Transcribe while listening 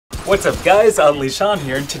What's up guys, Lishan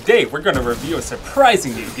here, and today we're going to review a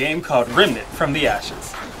surprising new game called Remnant from the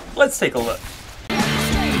Ashes. Let's take a look.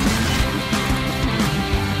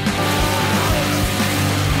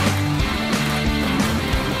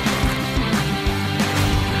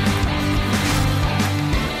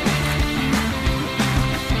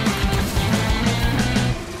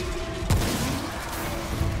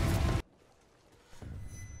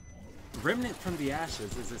 Remnant from the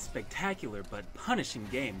Ashes is a spectacular but punishing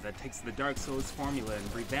game that takes the Dark Souls formula and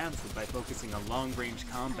revamps it by focusing on long-range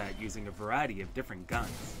combat using a variety of different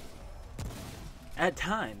guns. At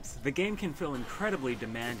times, the game can feel incredibly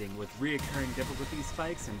demanding with reoccurring difficulty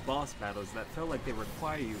spikes and boss battles that feel like they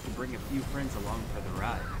require you to bring a few friends along for the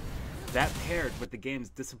ride. That paired with the game's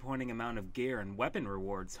disappointing amount of gear and weapon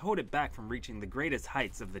rewards hold it back from reaching the greatest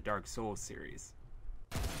heights of the Dark Souls series.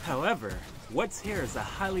 However, what's here is a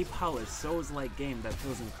highly polished Souls-like game that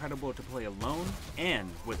feels incredible to play alone and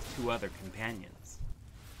with two other companions.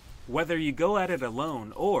 Whether you go at it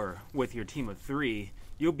alone or with your team of 3,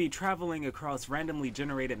 you'll be traveling across randomly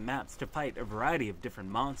generated maps to fight a variety of different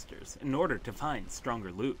monsters in order to find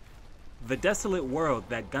stronger loot. The desolate world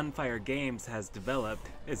that Gunfire Games has developed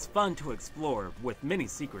is fun to explore with many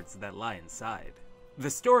secrets that lie inside. The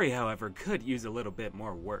story, however, could use a little bit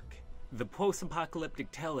more work. The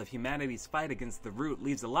post-apocalyptic tale of humanity's fight against the Root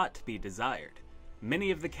leaves a lot to be desired.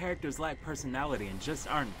 Many of the characters lack personality and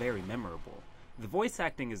just aren't very memorable. The voice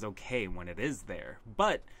acting is okay when it is there,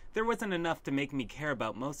 but there wasn't enough to make me care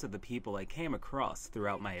about most of the people I came across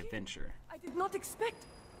throughout my adventure. I did not expect...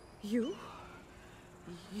 You?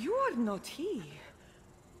 You are not he.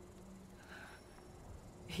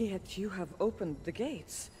 Yet you have opened the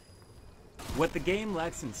gates. What the game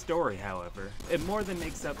lacks in story, however, it more than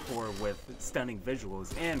makes up for with stunning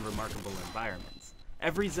visuals and remarkable environments.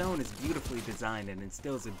 Every zone is beautifully designed and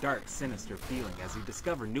instills a dark, sinister feeling as you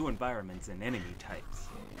discover new environments and enemy types.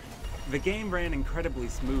 The game ran incredibly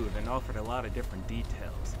smooth and offered a lot of different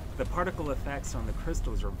details. The particle effects on the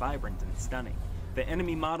crystals are vibrant and stunning. The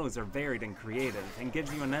enemy models are varied and creative and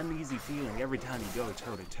gives you an uneasy feeling every time you go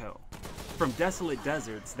toe-to-toe. From desolate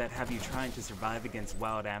deserts that have you trying to survive against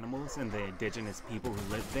wild animals and the indigenous people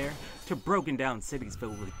who live there, to broken down cities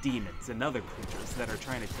filled with demons and other creatures that are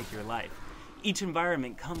trying to take your life. Each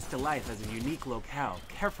environment comes to life as a unique locale,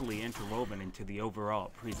 carefully interwoven into the overall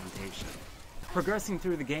presentation. Progressing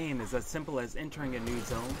through the game is as simple as entering a new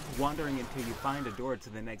zone, wandering until you find a door to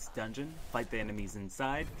the next dungeon, fight the enemies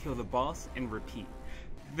inside, kill the boss, and repeat.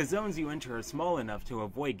 The zones you enter are small enough to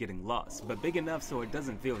avoid getting lost, but big enough so it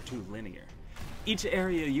doesn't feel too linear. Each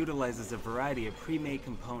area utilizes a variety of pre-made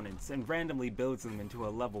components and randomly builds them into a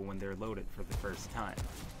level when they're loaded for the first time.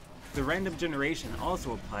 The random generation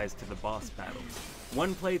also applies to the boss battles.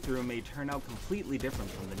 One playthrough may turn out completely different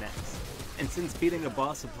from the next. And since beating a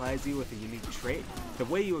boss supplies you with a unique trait, the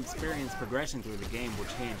way you experience progression through the game will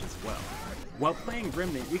change as well. While playing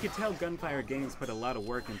Remnant, you could tell Gunfire Games put a lot of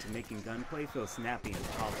work into making gunplay feel snappy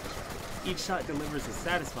and polished. Each shot delivers a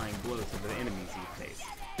satisfying blow to the enemies you face.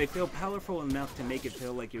 They feel powerful enough to make it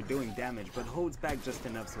feel like you're doing damage, but holds back just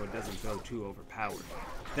enough so it doesn't feel too overpowered.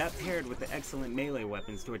 That paired with the excellent melee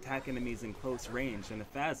weapons to attack enemies in close range and a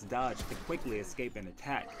fast dodge to quickly escape an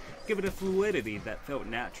attack, give it a fluidity that felt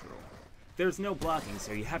natural. There's no blocking,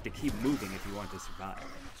 so you have to keep moving if you want to survive.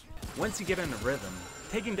 Once you get in a rhythm,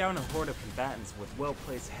 taking down a horde of combatants with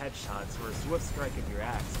well-placed headshots or a swift strike of your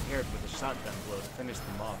axe paired with a shotgun blow to finish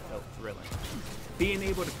them off felt thrilling. Being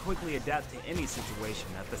able to quickly adapt to any situation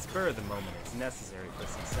at the spur of the moment is necessary for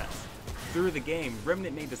success. Through the game,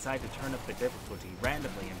 Remnant may decide to turn up the difficulty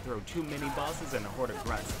randomly and throw 2 mini-bosses and a horde of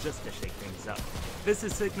grunts just to shake things up. This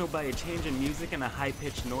is signaled by a change in music and a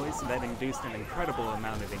high-pitched noise that induced an incredible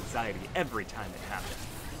amount of anxiety every time it happened.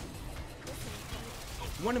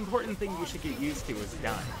 One important thing you should get used to is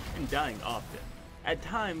dying, and dying often. At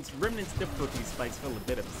times, Remnant's difficulty spikes feel a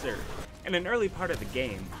bit absurd. In an early part of the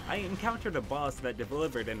game, I encountered a boss that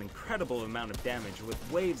delivered an incredible amount of damage with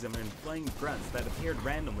waves of inflamed grunts that appeared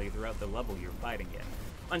randomly throughout the level you're fighting in.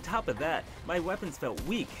 On top of that, my weapons felt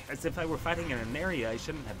weak, as if I were fighting in an area I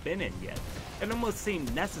shouldn't have been in yet. It almost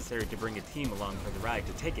seemed necessary to bring a team along for the ride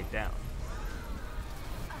to take it down.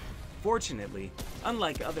 Fortunately,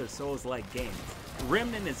 unlike other Souls-like games,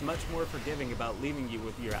 Remnant is much more forgiving about leaving you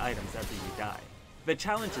with your items after you die. The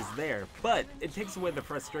challenge is there, but it takes away the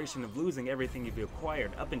frustration of losing everything you've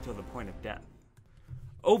acquired up until the point of death.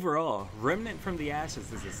 Overall, Remnant from the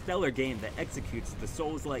Ashes is a stellar game that executes the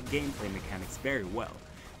Souls-like gameplay mechanics very well.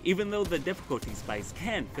 Even though the difficulty spikes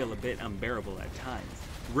can feel a bit unbearable at times,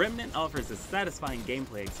 Remnant offers a satisfying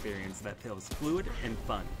gameplay experience that feels fluid and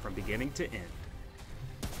fun from beginning to end.